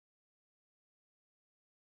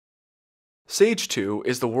SAGE2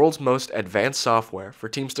 is the world's most advanced software for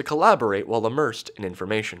teams to collaborate while immersed in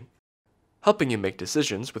information, helping you make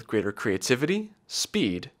decisions with greater creativity,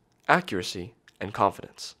 speed, accuracy, and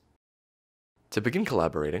confidence. To begin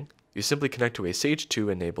collaborating, you simply connect to a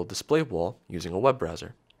SAGE2-enabled display wall using a web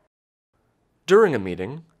browser. During a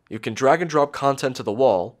meeting, you can drag and drop content to the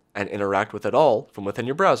wall and interact with it all from within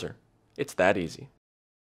your browser. It's that easy.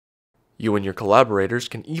 You and your collaborators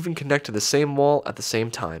can even connect to the same wall at the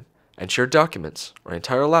same time and share documents or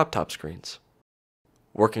entire laptop screens.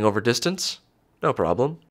 Working over distance? No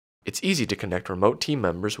problem. It's easy to connect remote team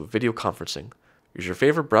members with video conferencing. Use your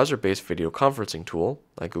favorite browser-based video conferencing tool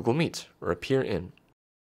like Google Meet or Appear In.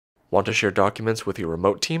 Want to share documents with your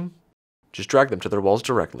remote team? Just drag them to their walls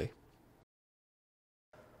directly.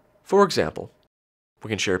 For example, we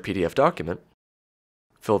can share a PDF document,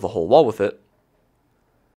 fill the whole wall with it,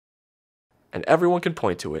 and everyone can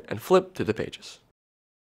point to it and flip through the pages.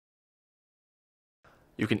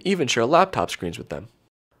 You can even share laptop screens with them.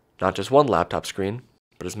 Not just one laptop screen,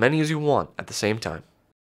 but as many as you want at the same time.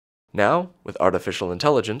 Now, with artificial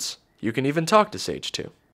intelligence, you can even talk to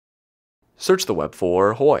SAGE2. Search the web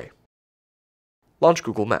for Hawaii. Launch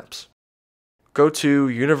Google Maps. Go to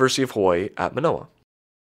University of Hawaii at Manoa.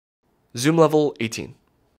 Zoom level 18.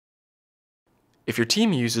 If your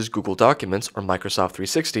team uses Google Documents or Microsoft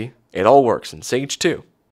 360, it all works in SAGE2.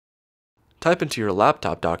 Type into your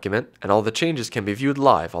laptop document and all the changes can be viewed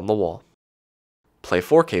live on the wall. Play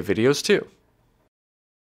 4K videos too.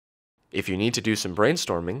 If you need to do some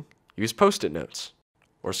brainstorming, use post-it notes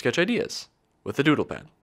or sketch ideas with a doodle pad.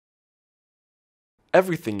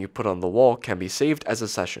 Everything you put on the wall can be saved as a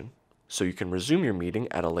session, so you can resume your meeting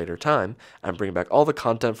at a later time and bring back all the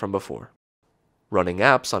content from before. Running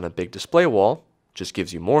apps on a big display wall just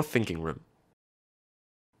gives you more thinking room.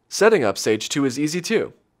 Setting up SAGE2 is easy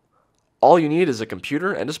too. All you need is a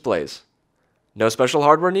computer and displays. No special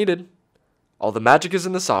hardware needed. All the magic is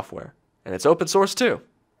in the software, and it's open source too.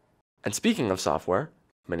 And speaking of software,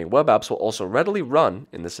 many web apps will also readily run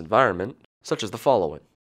in this environment, such as the following.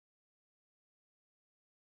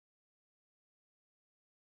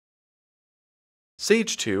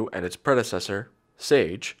 SAGE2 and its predecessor,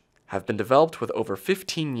 SAGE, have been developed with over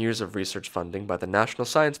 15 years of research funding by the National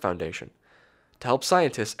Science Foundation to help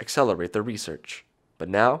scientists accelerate their research. But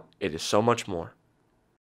now, it is so much more.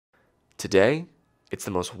 Today, it's the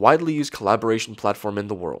most widely used collaboration platform in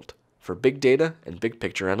the world for big data and big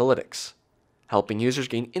picture analytics, helping users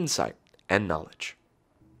gain insight and knowledge.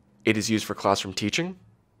 It is used for classroom teaching,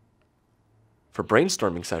 for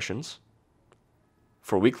brainstorming sessions,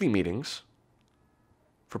 for weekly meetings,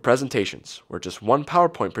 for presentations where just one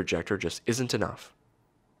PowerPoint projector just isn't enough.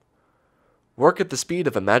 Work at the speed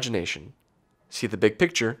of imagination. See the big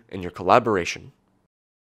picture in your collaboration.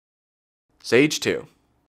 SAGE2.